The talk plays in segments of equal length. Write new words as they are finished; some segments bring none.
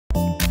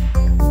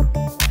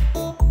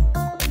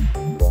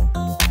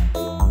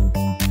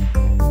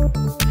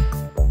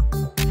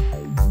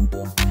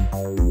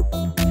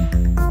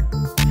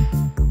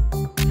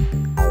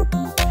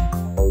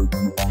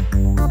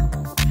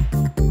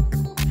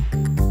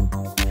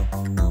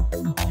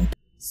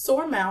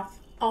Sore mouth,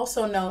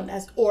 also known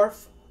as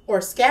ORF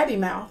or scabby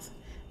mouth,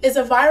 is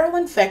a viral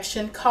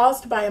infection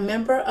caused by a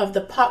member of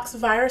the pox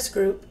virus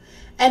group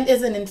and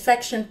is an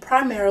infection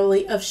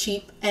primarily of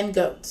sheep and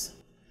goats.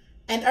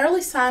 An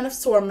early sign of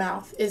sore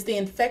mouth is the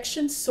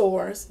infection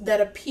sores that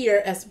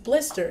appear as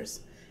blisters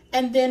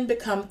and then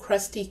become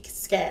crusty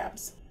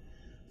scabs.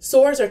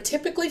 Sores are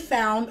typically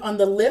found on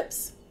the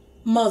lips,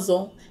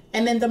 muzzle,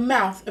 and in the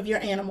mouth of your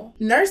animal.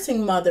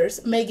 Nursing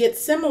mothers may get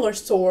similar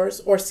sores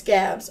or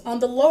scabs on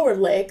the lower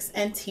legs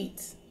and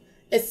teats,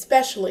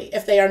 especially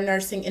if they are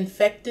nursing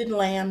infected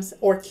lambs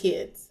or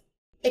kids.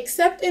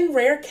 Except in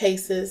rare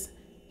cases,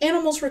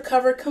 animals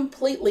recover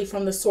completely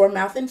from the sore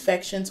mouth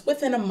infections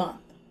within a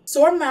month.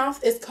 Sore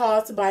mouth is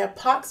caused by a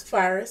pox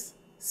virus,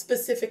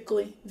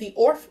 specifically the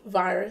ORF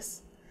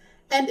virus,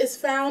 and is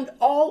found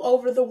all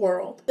over the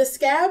world. The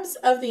scabs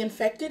of the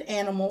infected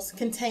animals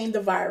contain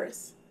the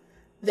virus.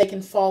 They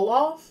can fall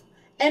off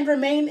and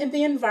remain in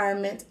the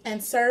environment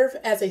and serve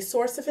as a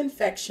source of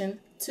infection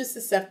to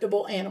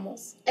susceptible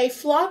animals. A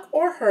flock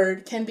or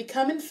herd can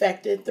become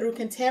infected through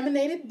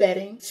contaminated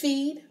bedding,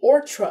 feed,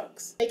 or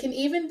trucks. They can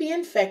even be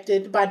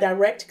infected by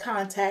direct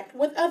contact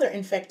with other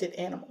infected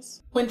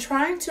animals. When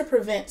trying to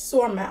prevent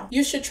sore mouth,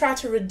 you should try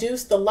to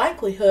reduce the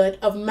likelihood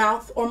of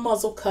mouth or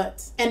muzzle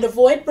cuts and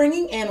avoid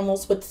bringing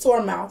animals with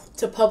sore mouth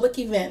to public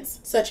events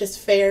such as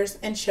fairs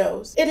and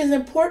shows. It is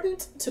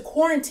important to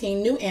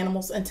quarantine new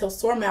animals until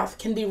sore mouth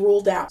can be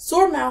ruled out.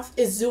 Sore mouth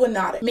is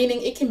zoonotic,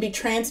 meaning it can be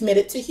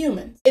transmitted to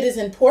humans. It is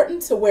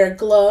important to wear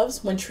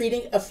gloves when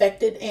treating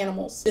affected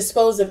animals.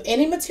 Dispose of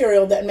any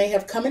material that may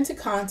have come into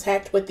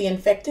contact with the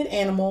infected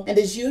animal, and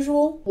as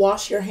usual,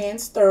 wash your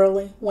hands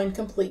thoroughly when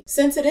complete.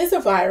 Since it is a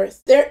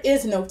virus, there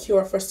is no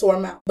cure for sore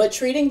mouth, but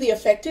treating the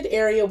affected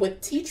area with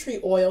tea tree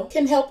oil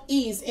can help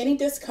ease any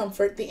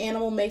discomfort the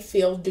animal may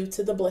feel due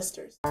to the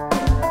blisters.